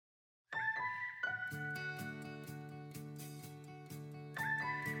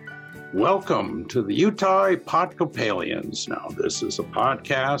Welcome to the Utah Episcopalians. Now, this is a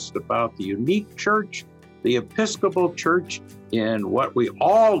podcast about the unique church, the Episcopal Church, in what we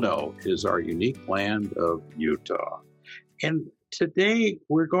all know is our unique land of Utah. And today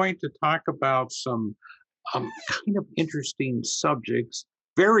we're going to talk about some kind of interesting subjects,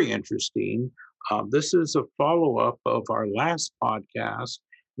 very interesting. This is a follow-up of our last podcast.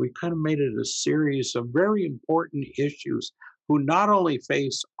 We kind of made it a series of very important issues who not only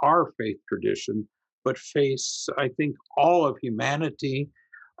face our faith tradition, but face, I think, all of humanity,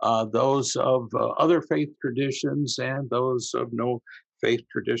 those of other faith traditions and those of no faith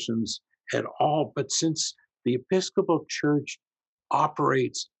traditions at all. But since the Episcopal Church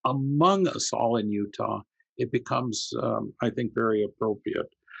operates among us all in Utah, it becomes, I think, very appropriate.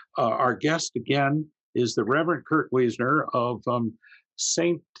 Our guest again is the Reverend Kurt Wiesner of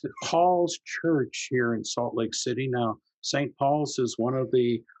St. Paul's Church here in Salt Lake City. Now, St. Paul's is one of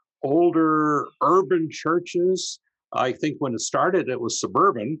the older urban churches. I think when it started, it was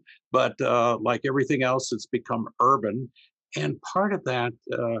suburban, but like everything else, it's become urban. And part of that,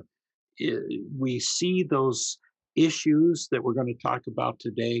 we see those issues that we're going to talk about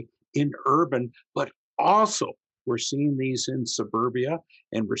today in urban, but also we're seeing these in suburbia,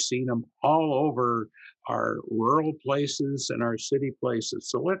 and we're seeing them all over our rural places and our city places.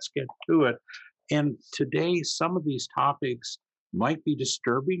 So let's get to it. And today, some of these topics might be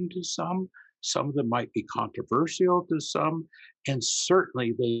disturbing to some of them might be controversial to some, and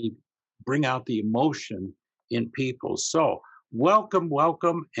certainly they bring out the emotion in people. So welcome,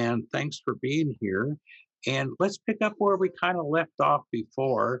 and thanks for being here. And let's pick up where we kind of left off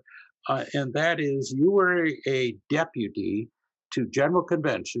before, and that is you were a deputy to General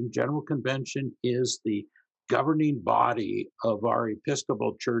Convention. General Convention is the governing body of our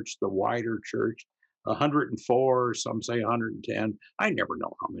Episcopal Church, the wider church, 104, some say 110. I never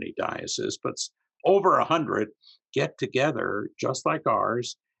know how many dioceses, but over 100 get together just like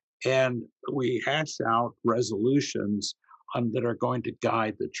ours, and we hash out resolutions that are going to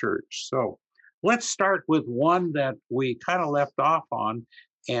guide the church. So let's start with one that we kind of left off on,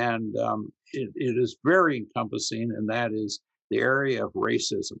 and it is very encompassing, and that is the area of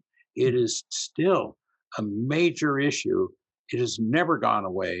racism. It is still a major issue. It has never gone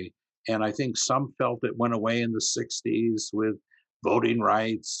away. And I think some felt it went away in the 60s with voting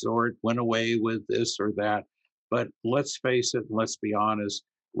rights, or it went away with this or that. But let's face it, and let's be honest,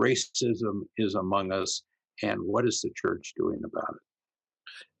 racism is among us. And what is the church doing about it?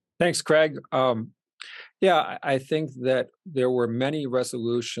 Thanks, Craig. I think that there were many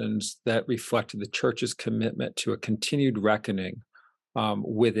resolutions that reflected the church's commitment to a continued reckoning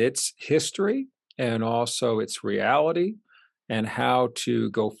with its history and also its reality and how to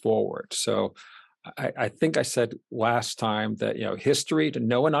go forward. So I think I said last time that, history to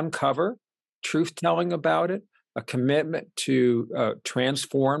know and uncover, truth-telling about it, a commitment to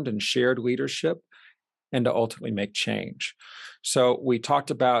transformed and shared leadership, and to ultimately make change. So we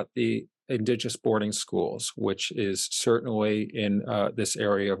talked about the Indigenous boarding schools, which is certainly in this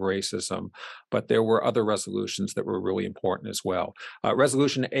area of racism, but there were other resolutions that were really important as well.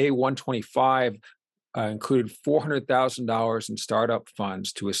 Resolution A-125 included $400,000 in startup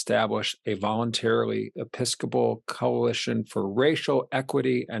funds to establish a voluntarily Episcopal coalition for racial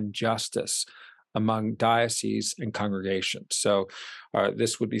equity and justice among dioceses and congregations. So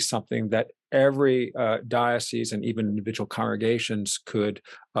this would be something that every diocese and even individual congregations could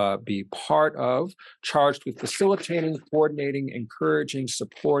be part of, charged with facilitating, coordinating, encouraging,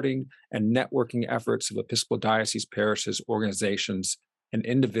 supporting, and networking efforts of Episcopal diocese parishes, organizations, and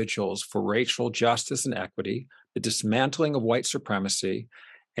individuals for racial justice and equity, the dismantling of white supremacy,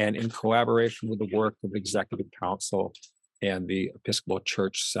 and in collaboration with the work of the Executive Council and the Episcopal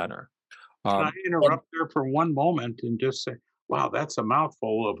Church Center. Can I interrupt there for one moment and just say, wow, that's a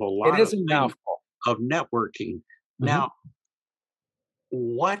mouthful of a lot of networking. Mm-hmm. Now,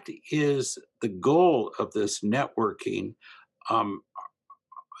 what is the goal of this networking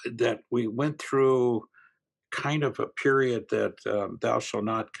that we went through kind of a period that thou shalt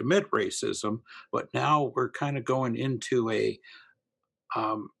not commit racism, but now we're kind of going into a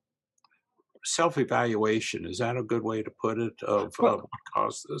self-evaluation. Is that a good way to put it, of what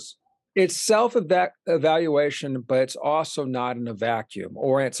caused this? It's self-evaluation, but it's also not in a vacuum,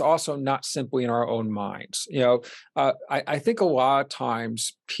 or it's also not simply in our own minds. I think a lot of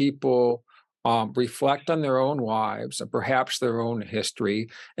times people reflect on their own lives and perhaps their own history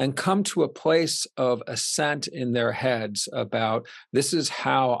and come to a place of assent in their heads about, this is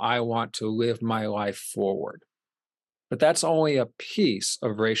how I want to live my life forward. But that's only a piece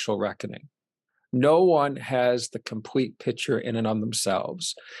of racial reckoning. No one has the complete picture in and of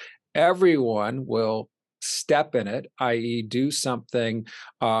themselves. everyone will step in it, i.e., do something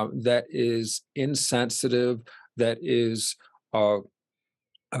that is insensitive, that is uh,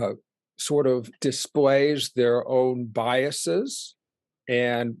 uh, sort of displays their own biases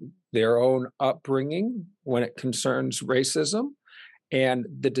and their own upbringing when it concerns racism, and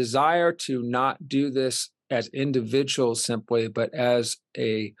the desire to not do this as individuals simply, but as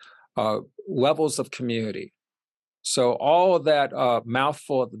a levels of community. So all of that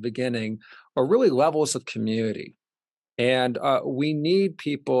mouthful at the beginning are really levels of community. And we need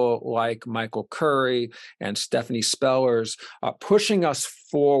people like Michael Curry and Stephanie Spellers pushing us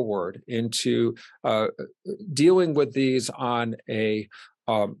forward into dealing with these on a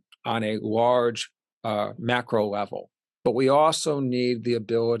large macro level. But we also need the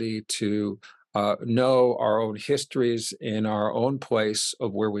ability to know our own histories in our own place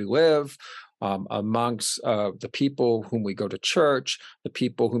of where we live, amongst the people whom we go to church, the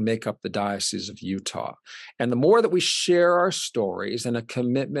people who make up the Diocese of Utah. And the more that we share our stories and a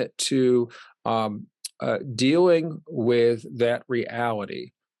commitment to dealing with that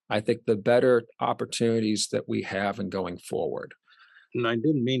reality, I think the better opportunities that we have in going forward. And I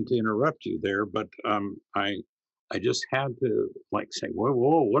didn't mean to interrupt you there, but I just had to say,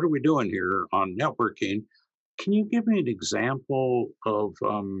 whoa, what are we doing here on networking? Can you give me an example of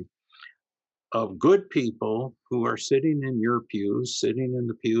good people who are sitting in your pews, sitting in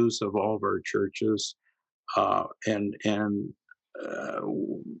the pews of all of our churches, and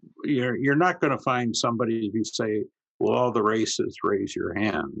you're not going to find somebody who say, well, all the races raise your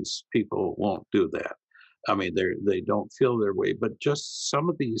hands. People won't do that. I mean, they don't feel their way, but just some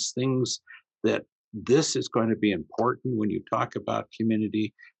of these things that this is going to be important when you talk about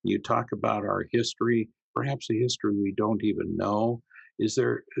community, you talk about our history, perhaps a history we don't even know. Is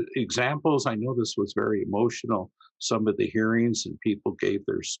there examples? I know this was very emotional, some of the hearings, and people gave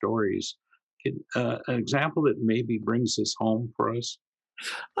their stories. An example that maybe brings this home for us?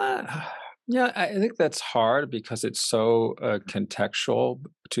 Uh, yeah, I think that's hard because it's so contextual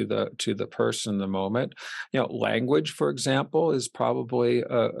to the person in the moment. Language, for example, is probably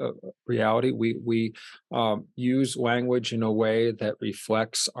a reality. We use language in a way that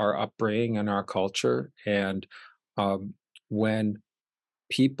reflects our upbringing and our culture, and when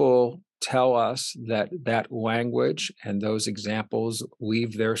people tell us that that language and those examples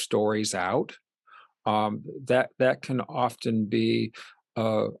leave their stories out, that can often be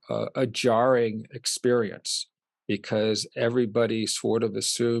a jarring experience because everybody sort of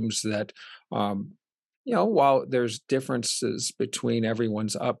assumes that, while there's differences between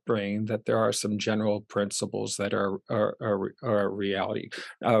everyone's upbringing, that there are some general principles that are a reality.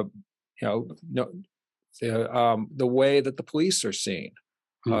 Uh, no, the way that the police are seen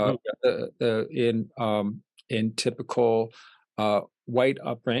uh, Mhm. in typical white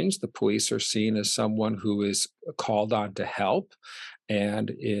upbringings, the police are seen as someone who is called on to help.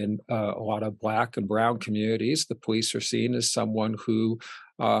 And in a lot of Black and Brown communities, the police are seen as someone who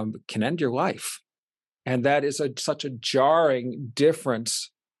can end your life. And that is such a jarring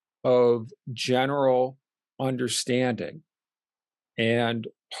difference of general understanding. And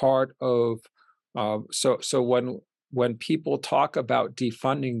part of so when people talk about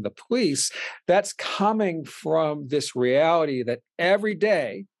defunding the police, that's coming from this reality that every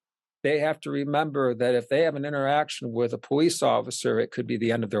day they have to remember that if they have an interaction with a police officer, it could be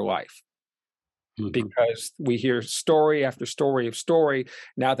the end of their life. Mhm. Because we hear story after story of story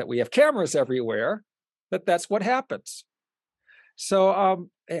now that we have cameras everywhere, that's what happens. So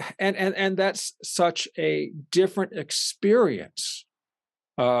and that's such a different experience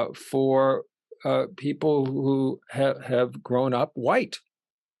for people who have grown up white.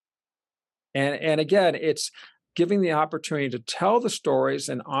 And again, it's giving the opportunity to tell the stories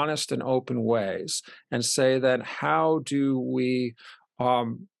in honest and open ways and say that how do we,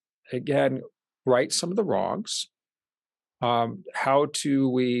 um, again, right some of the wrongs? How do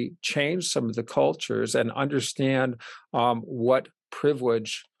we change some of the cultures and understand what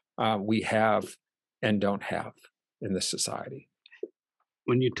privilege we have and don't have in this society?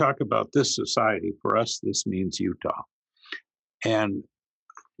 When you talk about this society, for us, this means Utah. And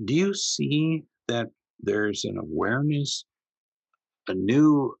do you see that there's an awareness, a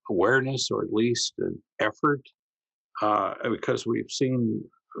new awareness, or at least an effort? Because we've seen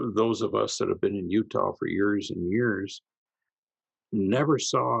those of us that have been in Utah for years and years never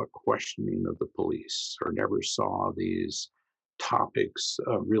saw a questioning of the police or never saw these topics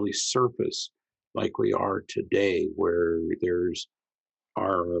really surface like we are today, where there's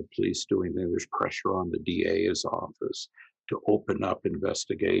our police doing things. There's pressure on the DA's office to open up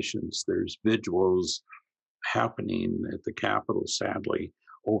investigations. There's vigils happening at the Capitol, sadly,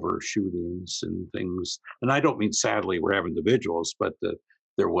 over shootings and things. And I don't mean sadly we're having individuals, but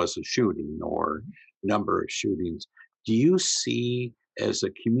there was a shooting or number of shootings. Do you see, as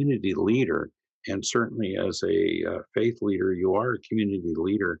a community leader, and certainly as a faith leader, you are a community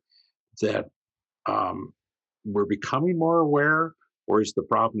leader, that um, we're becoming more aware, or is the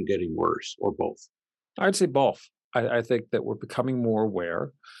problem getting worse, or both? I'd say both. I think that we're becoming more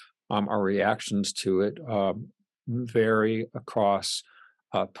aware. Our reactions to it vary across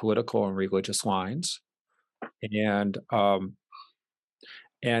political and religious lines, and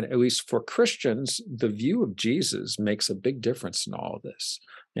and at least for Christians, the view of Jesus makes a big difference in all of this.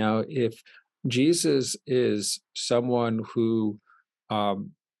 Now, if Jesus is someone who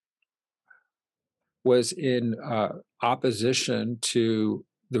um, was in opposition to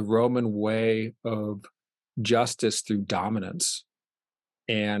the Roman way of justice through dominance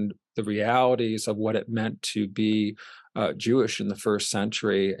and the realities of what it meant to be Jewish in the first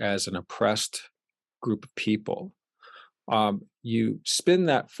century as an oppressed group of people. You spin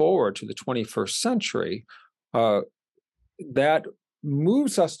that forward to the 21st century, that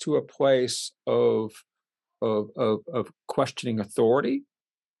moves us to a place of questioning authority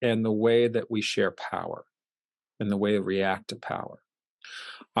and the way that we share power and the way we react to power.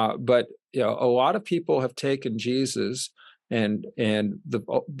 But a lot of people have taken Jesus, and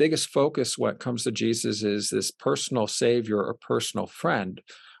the biggest focus when it comes to Jesus is this personal savior or personal friend,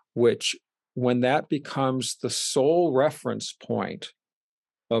 which when that becomes the sole reference point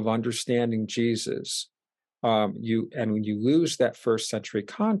of understanding Jesus, when you lose that first century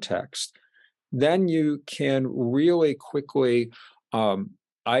context, then you can really quickly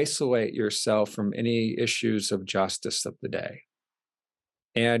isolate yourself from any issues of justice of the day.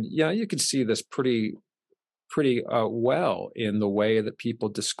 And you can see this pretty well in the way that people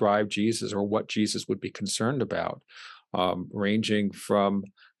describe Jesus or what Jesus would be concerned about, ranging from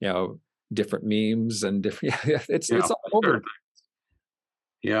different memes and different. It's all over.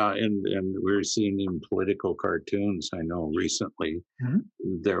 Yeah, and we're seeing in political cartoons. I know recently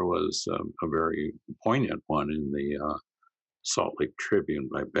there was a very poignant one in the Salt Lake Tribune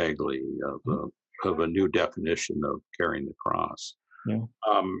by Bagley of a new definition of carrying the cross. Yeah.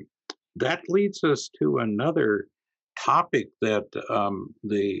 That leads us to another topic that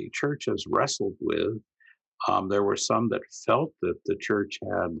the church has wrestled with. There were some that felt that the church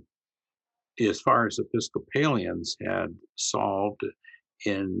had, as far as Episcopalians, had solved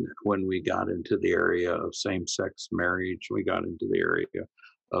when we got into the area of same-sex marriage. We got into the area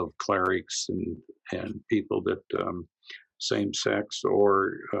of clerics and people that same-sex,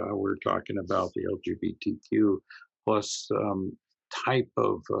 or we're talking about the LGBTQ plus type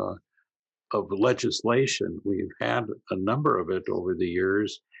of legislation. We've had a number of it over the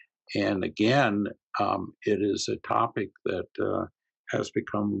years, and again, it is a topic that has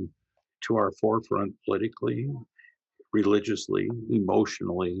become to our forefront politically, religiously,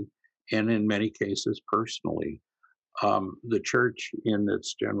 emotionally, and in many cases personally. The church, in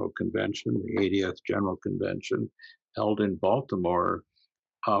its General Convention, the 80th General Convention, held in Baltimore,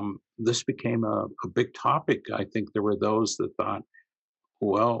 this became a big topic. I think there were those that thought,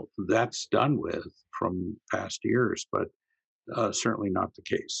 well, that's done with from past years, but certainly not the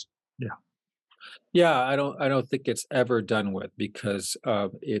case. Yeah, I don't think it's ever done with, because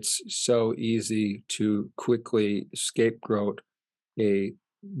it's so easy to quickly scapegoat a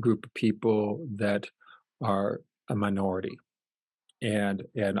group of people that are a minority, and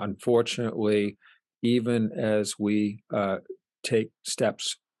unfortunately, even as we take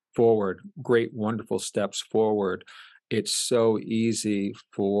steps forward, great, wonderful steps forward, it's so easy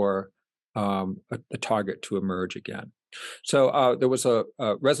for a target to emerge again. So there was a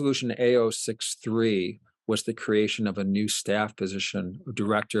resolution A063 was the creation of a new staff position,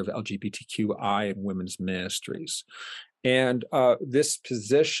 director of LGBTQI and women's ministries. And this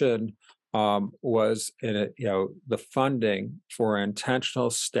position was the funding for an intentional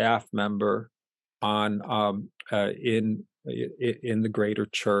staff member on in the greater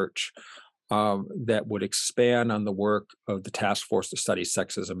church that would expand on the work of the task force to study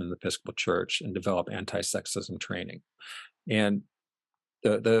sexism in the Episcopal Church and develop anti-sexism training. And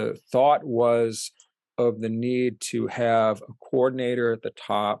the thought was of the need to have a coordinator at the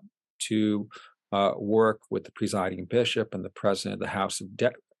top to work with the presiding bishop and the president of the House of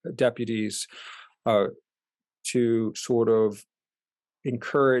Deputies to sort of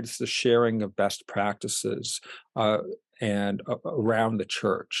encourage the sharing of best practices and around the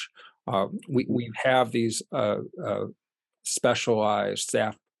church. We have these specialized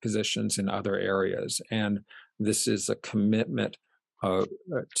staff positions in other areas, and this is a commitment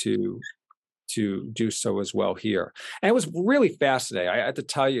to to do so as well here. And it was really fascinating. I had to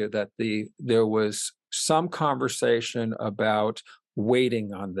tell you that there was some conversation about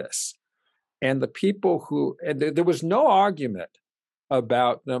waiting on this. And the people there was no argument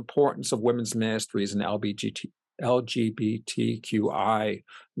about the importance of women's ministries and LGBTQI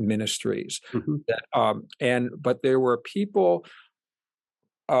ministries. But there were people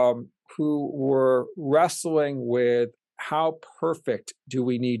who were wrestling with how perfect do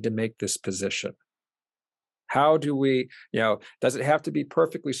we need to make this position? How do we, does it have to be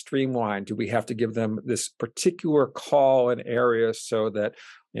perfectly streamlined? Do we have to give them this particular call in areas so that,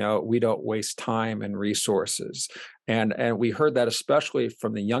 we don't waste time and resources? And we heard that especially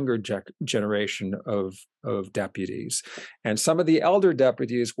from the younger generation of deputies. And some of the elder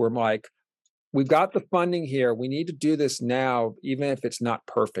deputies were like, we've got the funding here. We need to do this now, even if it's not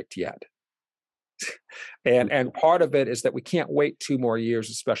perfect yet. And part of it is that we can't wait 2 more years,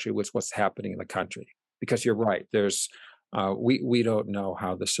 especially with what's happening in the country. Because you're right, there's we don't know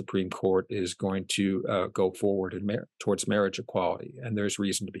how the Supreme Court is going to go forward towards marriage equality, and there's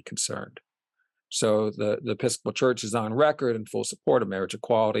reason to be concerned. So the Episcopal Church is on record in full support of marriage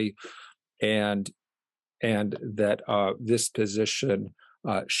equality, and that this position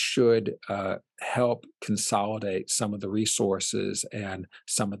should help consolidate some of the resources and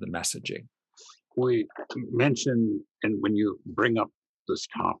some of the messaging. We mentioned, and when you bring up this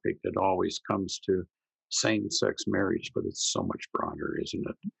topic, it always comes to same-sex marriage, but it's so much broader, isn't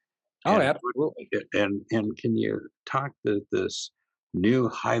it? Oh, And absolutely. and can you talk to this new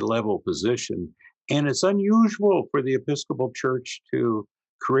high-level position? And it's unusual for the Episcopal Church to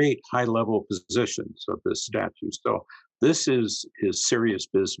create high-level positions of this statute. So this is serious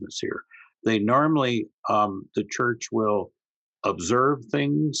business here. They normally, the church will observe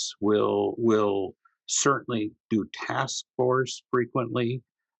things, will certainly do task force frequently.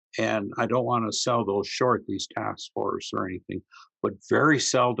 And I don't want to sell those short, these task force or anything, but very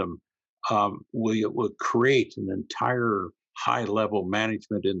seldom will create an entire high level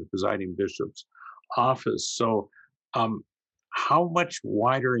management in the presiding bishop's office. So, how much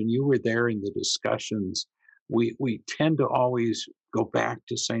wider, and you were there in the discussions, we tend to always go back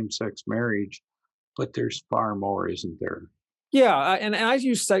to same sex marriage, but there's far more, isn't there? Yeah, and I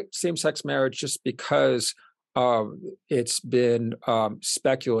use same-sex marriage just because it's been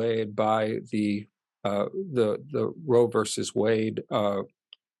speculated by the Roe versus Wade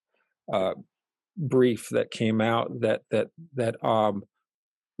brief that came out that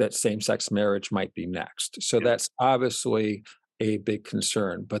same-sex marriage might be next. So that's obviously a big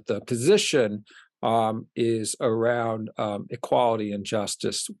concern. But the position is around equality and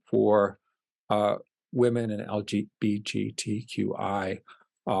justice for women and LGBTQI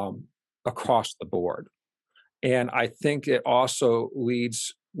across the board. And I think it also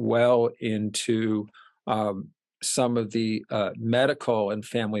leads well into some of the medical and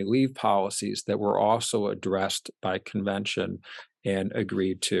family leave policies that were also addressed by convention and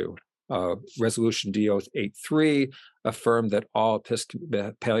agreed to. Resolution D083 affirmed that all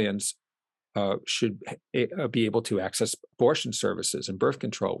Episcopalians should be able to access abortion services and birth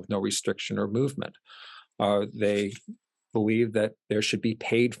control with no restriction or movement. They believe that there should be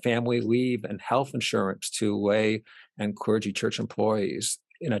paid family leave and health insurance to lay and clergy church employees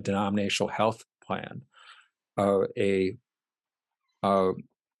in a denominational health plan.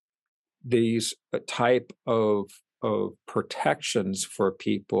 These type of protections for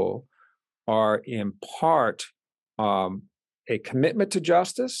people are in part a commitment to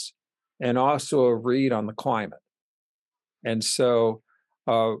justice and also a read on the climate. And so,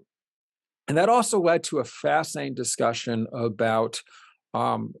 and that also led to a fascinating discussion about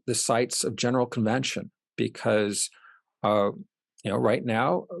the sites of General Convention, because right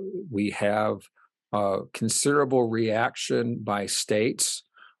now we have considerable reaction by states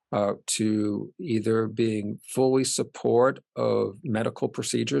to either being fully support of medical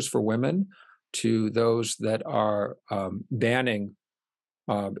procedures for women, to those that are banning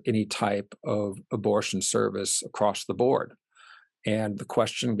any type of abortion service across the board. And the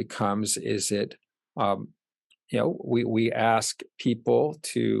question becomes, is it, we ask people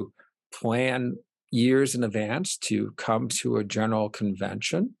to plan years in advance to come to a general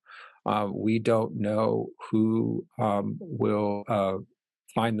convention. We don't know who will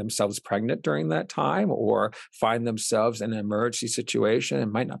find themselves pregnant during that time or find themselves in an emergency situation and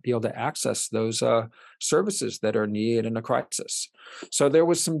might not be able to access those services that are needed in a crisis. So there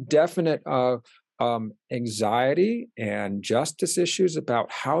was some definite anxiety and justice issues about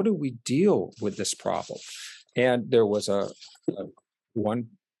how do we deal with this problem. And there was one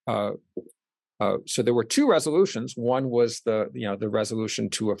So there were two resolutions. One was the resolution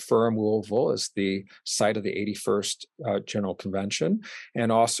to affirm Louisville as the site of the 81st General Convention,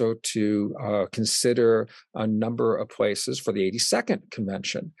 and also to consider a number of places for the 82nd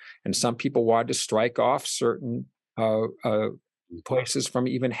Convention. And some people wanted to strike off certain places from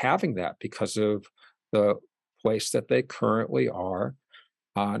even having that because of the place that they currently are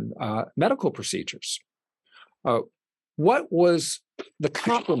on medical procedures. What was the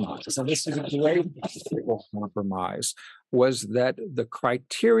compromise, and this is a great compromise, was that the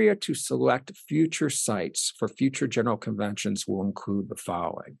criteria to select future sites for future general conventions will include the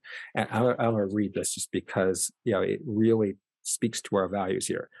following. And I'm going to read this just because it really speaks to our values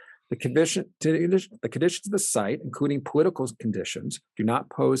here. The conditions of the site, including political conditions, do not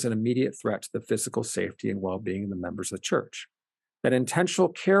pose an immediate threat to the physical safety and well-being of the members of the church. That intentional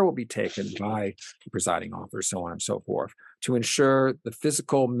care will be taken by the presiding officer, so on and so forth, to ensure the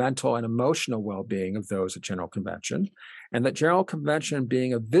physical, mental, and emotional well-being of those at General Convention, and that General Convention,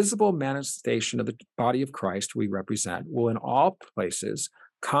 being a visible manifestation of the body of Christ we represent, will in all places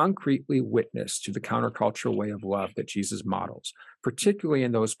concretely witness to the countercultural way of love that Jesus models, particularly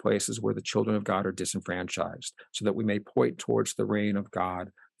in those places where the children of God are disenfranchised, so that we may point towards the reign of God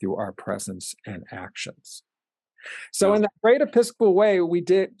through our presence and actions. So in that great Episcopal way, we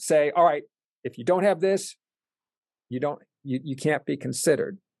did say, all right, if you don't have this, you can't be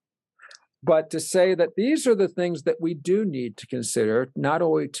considered. But to say that these are the things that we do need to consider, not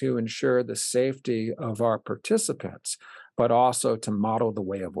only to ensure the safety of our participants, but also to model the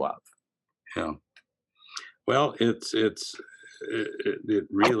way of love. Yeah. Well, it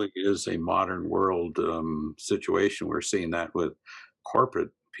really is a modern world situation. We're seeing that with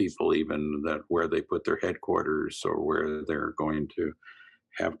corporate people, even that where they put their headquarters or where they're going to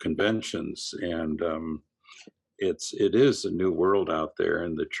have conventions, and it is a new world out there,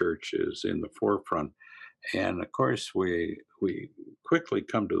 and the church is in the forefront. And of course, we quickly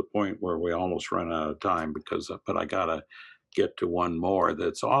come to the point where we almost run out of time but I gotta get to one more.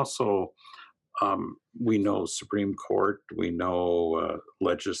 That's also we know Supreme Court, we know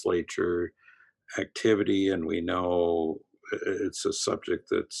legislature activity, and we know it's a subject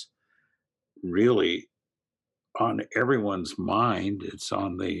that's really on everyone's mind. It's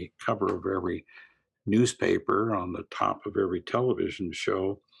on the cover of every newspaper, on the top of every television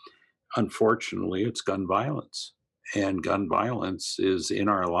show. Unfortunately, it's gun violence. And gun violence is in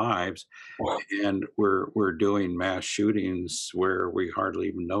our lives, and we're doing mass shootings where we hardly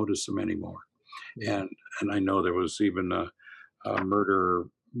even notice them anymore. And I know there was even a murder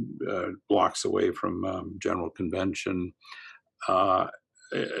blocks away from General Convention.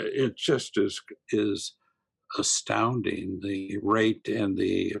 It just is astounding, the rate. And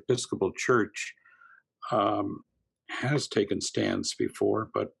the Episcopal Church has taken stands before,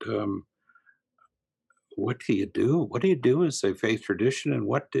 but what do you do? What do you do as a faith tradition? And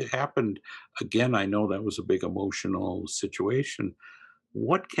what happened? Again, I know that was a big emotional situation.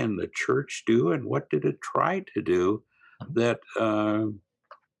 What can the church do, and what did it try to do that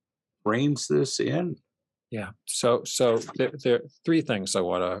reins this in? Yeah. So there are three things I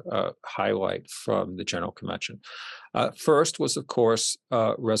want to highlight from the General Convention. First was, of course,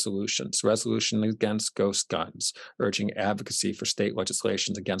 resolution against ghost guns, urging advocacy for state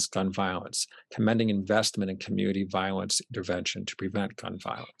legislations against gun violence, commending investment in community violence intervention to prevent gun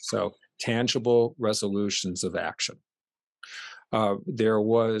violence. So tangible resolutions of action. There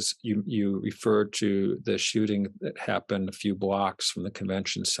was, you referred to the shooting that happened a few blocks from the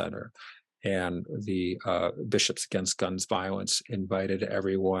convention center. And the Bishops Against Guns Violence invited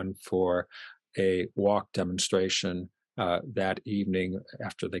everyone for a walk demonstration that evening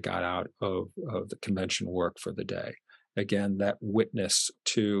after they got out of the convention work for the day. Again, that witness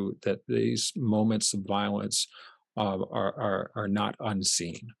to that these moments of violence are not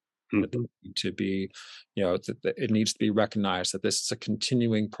unseen. That they need to be, that it needs to be recognized that this is a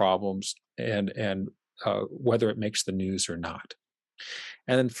continuing problem, and whether it makes the news or not.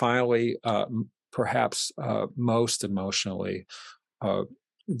 And then finally, perhaps most emotionally,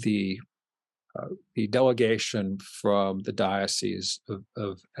 the delegation from the Diocese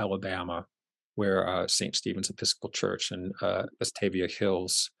of Alabama, where St. Stephen's Episcopal Church and Vestavia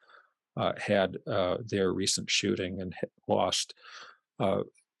Hills had their recent shooting and lost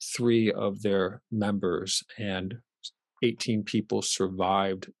 3 of their members, and 18 people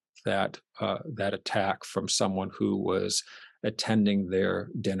survived that attack from someone who was attending their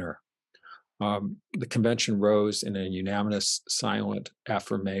dinner. The convention rose in a unanimous silent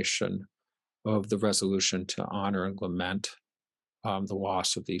affirmation of the resolution to honor and lament the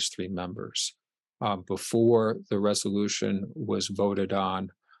loss of these 3 members. Before the resolution was voted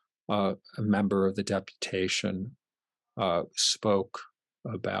on, a member of the deputation spoke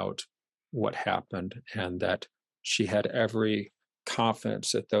about what happened, and that she had every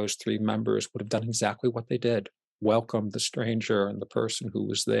confidence that those three members would have done exactly what they did: welcomed the stranger and the person who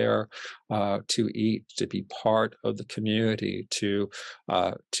was there to eat, to be part of the community, to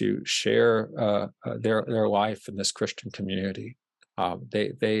share their life in this Christian community.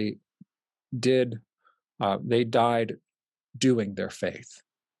 They died doing their faith,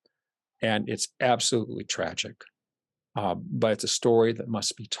 and it's absolutely tragic. But it's a story that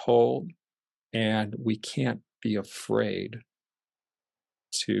must be told, and we can't be afraid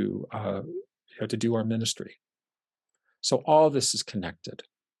to do our ministry. So all this is connected,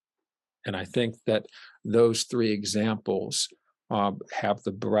 and I think that those three examples have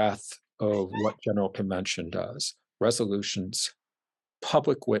the breadth of what General Convention does: resolutions,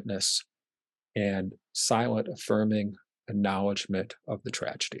 public witness, and silent affirming acknowledgement of the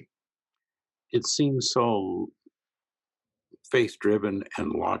tragedy. It seems so faith-driven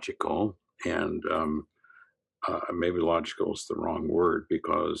and logical, and maybe logical is the wrong word,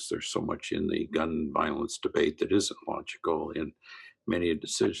 because there's so much in the gun violence debate that isn't logical in many a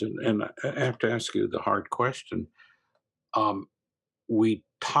decision. And I have to ask you the hard question. We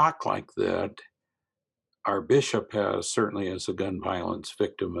talk like that. Our bishop has, certainly as a gun violence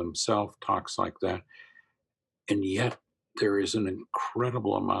victim himself, talks like that. And yet there is an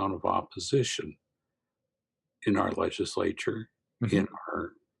incredible amount of opposition in our legislature, in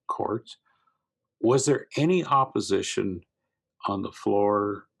our courts. Was there any opposition on the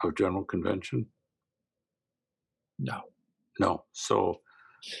floor of General Convention? No. No. So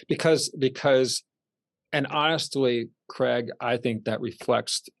because and honestly, Craig, I think that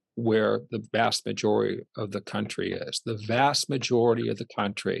reflects where the vast majority of the country is. The vast majority of the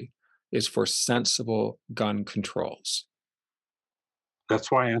country is for sensible gun controls. that's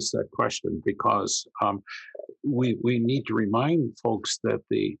why I asked that question, because we need to remind folks that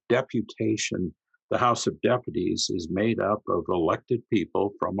the deputation, the House of Deputies, is made up of elected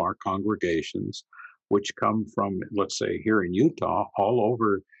people from our congregations, which come from, let's say, here in Utah, all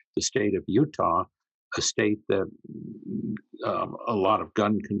over the state of Utah, a state that a lot of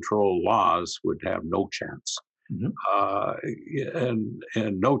gun control laws would have no chance, and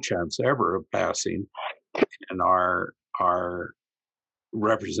no chance ever of passing. And our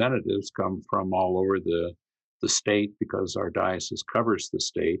representatives come from all over the state, because our diocese covers the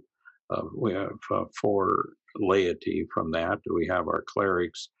state. We have 4 laity from that. We have our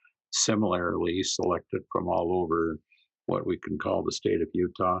clerics similarly selected from all over what we can call the state of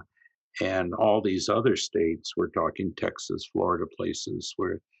Utah. And all these other states, we're talking Texas, Florida, places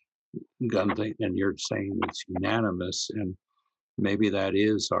where gun thing, and you're saying it's unanimous. And maybe that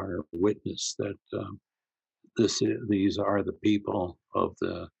is our witness, that these are the people of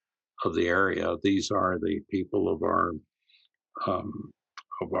the area. These are the people of our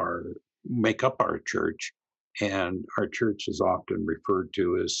make up our church, and our church is often referred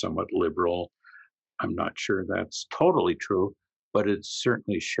to as somewhat liberal. I'm not sure that's totally true, but it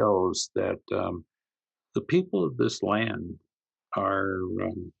certainly shows that the people of this land are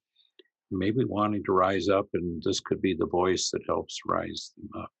maybe wanting to rise up, and this could be the voice that helps raise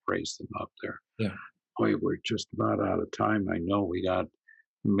them up there. Yeah. Boy, we're just about out of time. I know we got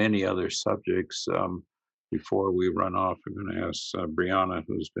many other subjects. Before we run off, I'm going to ask Brianna,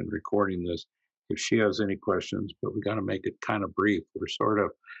 who's been recording this, if she has any questions, but we got to make it kind of brief. We're sort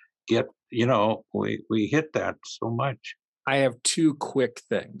of we hit that so much. I have 2 quick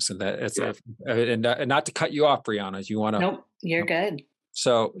things, and that it's and not to cut you off, Brianna. You want to? Nope, you're good.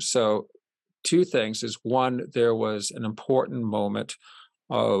 So 2 things is, one, there was an important moment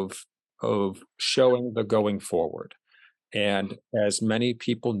of showing the going forward. And as many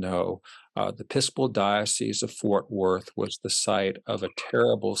people know, the Episcopal Diocese of Fort Worth was the site of a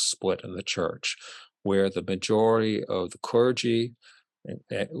terrible split in the church, where the majority of the clergy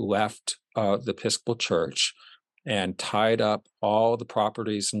left the Episcopal Church and tied up all the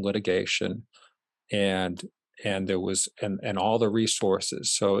properties in litigation, and there was and all the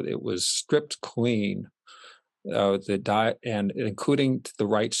resources. So it was stripped clean, and including the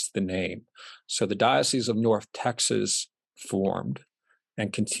rights to the name. So the Diocese of North Texas formed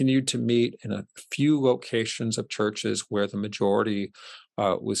and continued to meet in a few locations of churches where the majority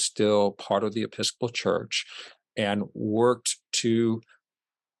was still part of the Episcopal Church, and worked to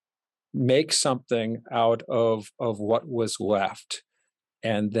make something out of what was left.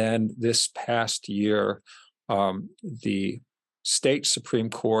 And then this past year, the state Supreme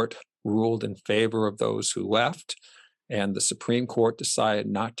Court ruled in favor of those who left, and the Supreme Court decided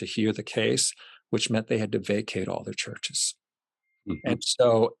not to hear the case, which meant they had to vacate all their churches. Mhm. And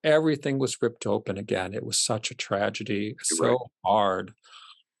so everything was ripped open again. It was such a tragedy, You're right. so hard.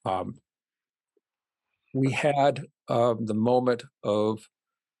 Um, we had the moment of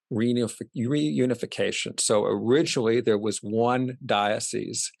reunification. So originally there was one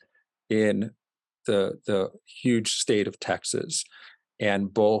diocese in the huge state of Texas,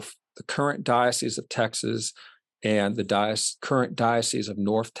 and both the current diocese of Texas and the current diocese of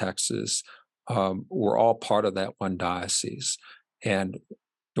North Texas were all part of that one diocese. And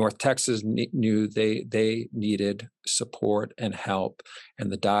North Texas knew they needed support and help,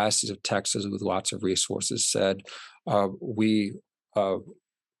 and the Diocese of Texas, with lots of resources, said, "We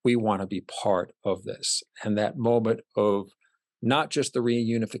we want to be part of this." And that moment of not just the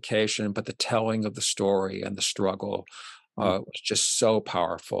reunification, but the telling of the story and the struggle was just so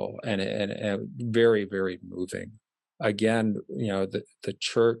powerful and very, very moving. Again, the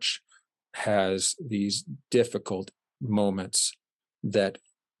church has these difficult moments that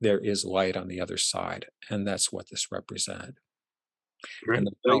there is light on the other side, and that's what this represented. Great. And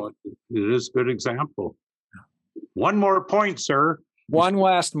the great No, it is a good example. One more point, sir. one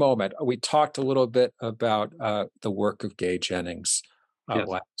last moment. We talked a little bit about the work of Gay Jennings Yes.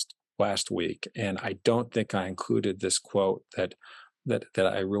 last week, and I don't think I included this quote that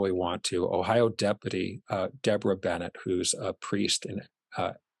I really want to. Ohio Deputy Deborah Bennett, who's a priest in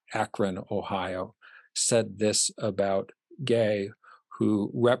Akron, Ohio, said this about Gay,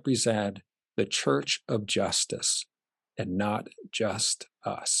 who represent the Church of Justice and not just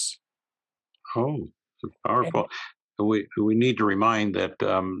us. Oh, powerful. We need to remind that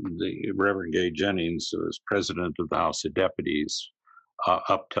the Reverend Gay Jennings was president of the House of Deputies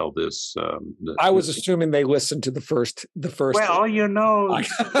up till this. I was assuming they listened to the first. Well, there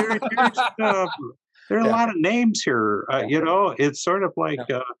are a Yeah. lot of names here. It's sort of like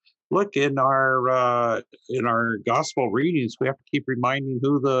look in our gospel readings, we have to keep reminding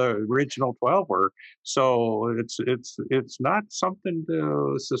who the original 12 were. So it's not something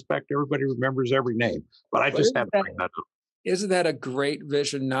to suspect everybody remembers every name. But I But just had to bring that up. isn't that a great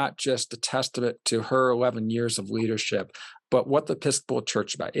vision? Not just a testament to her 11 years of leadership, but what the Episcopal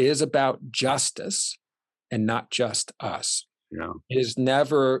Church about it is about justice and not just us. Yeah. It is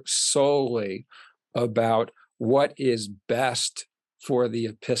never solely about what is best for the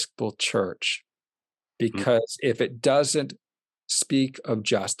Episcopal Church, because if it doesn't speak of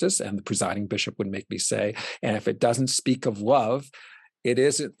justice, and the presiding bishop would make me say, and if it doesn't speak of love, it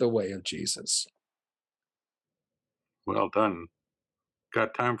isn't the way of Jesus. Well done.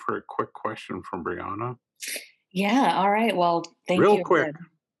 Got time for a quick question from Brianna? Yeah. All right. Well, thank Real you. quick.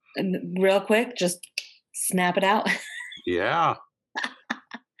 Real quick, just snap it out. Yeah.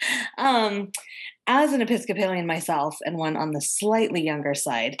 As an Episcopalian myself and one on the slightly younger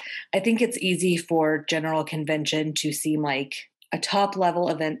side, I think it's easy for General Convention to seem like a top level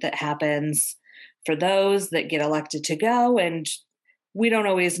event that happens for those that get elected to go. And we don't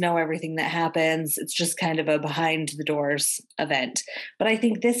always know everything that happens. It's just kind of a behind the doors event. But I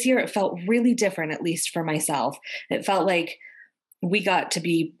think this year it felt really different, at least for myself. It felt like we got to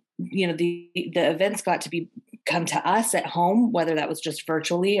be, the events got to be come to us at home, whether that was just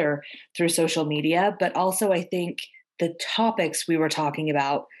virtually or through social media. But also, I think the topics we were talking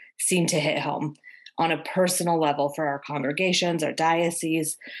about seemed to hit home on a personal level for our congregations, our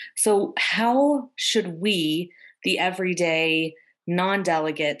dioceses. So how should we, the everyday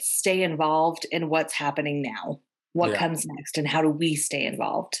non-delegates, stay involved in what's happening now? What comes next, and how do we stay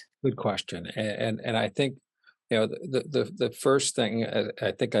involved? Good question. And I think, the first thing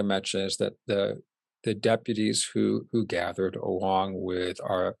I think I mentioned is that the deputies who gathered along with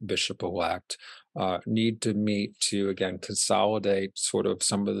our bishop-elect need to meet to, again, consolidate sort of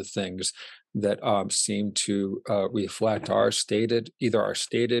some of the things that seem to reflect either our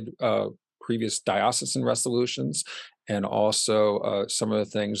stated previous diocesan resolutions, and also some of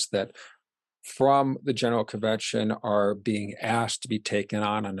the things that from the General Convention are being asked to be taken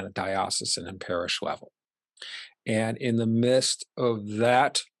on a diocesan and parish level. And in the midst of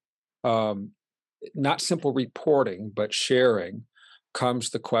that, not simple reporting, but sharing, comes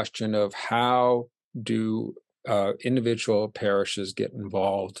the question of how do individual parishes get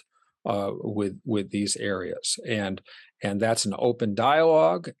involved with these areas, and that's an open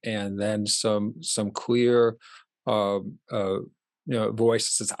dialogue, and then some clear voice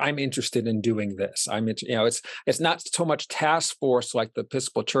says, I'm interested in doing this. It's not so much task force like the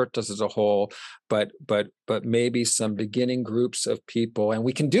Episcopal Church does as a whole, but maybe some beginning groups of people, and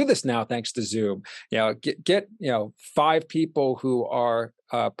we can do this now thanks to Zoom. Get 5 people who are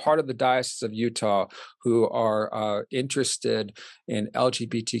part of the Diocese of Utah who are interested in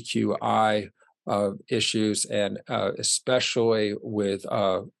LGBTQI issues, and especially with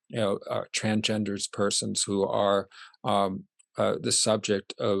transgenders persons who are the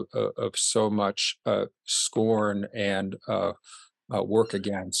subject of so much scorn and work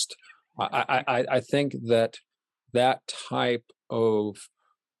against. I think that type of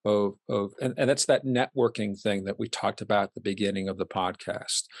and that's that networking thing that we talked about at the beginning of the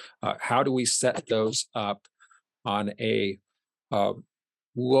podcast. How do we set those up on a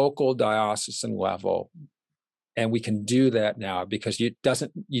local diocesan level? And we can do that now because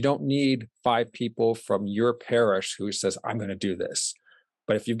you don't need 5 people from your parish who says, I'm going to do this.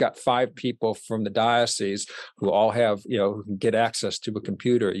 But if you've got 5 people from the diocese who all have, who can get access to a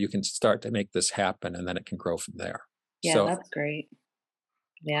computer, you can start to make this happen, and then it can grow from there. Yeah, so, that's great.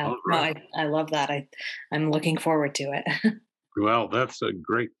 Yeah, right. No, I love that. I'm looking forward to it. Well, that's a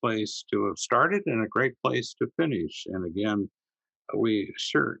great place to have started and a great place to finish. And again, we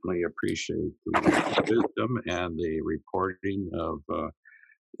certainly appreciate the wisdom and the reporting of the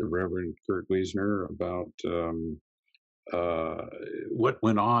Reverend Kurt Wiesner about what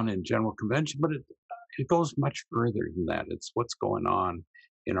went on in General Convention, but it goes much further than that. It's what's going on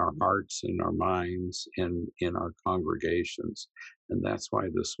in our hearts, in our minds, in our congregations. And that's why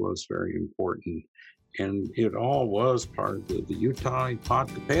this was very important. And it all was part of the Utah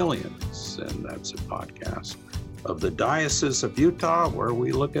Episcopalians, and that's a podcast of the Diocese of Utah, where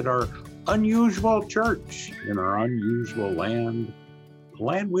we look at our unusual church in our unusual land, the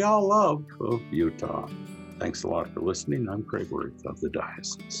land we all love of Utah. Thanks a lot for listening. I'm Craig Worth of the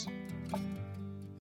Diocese.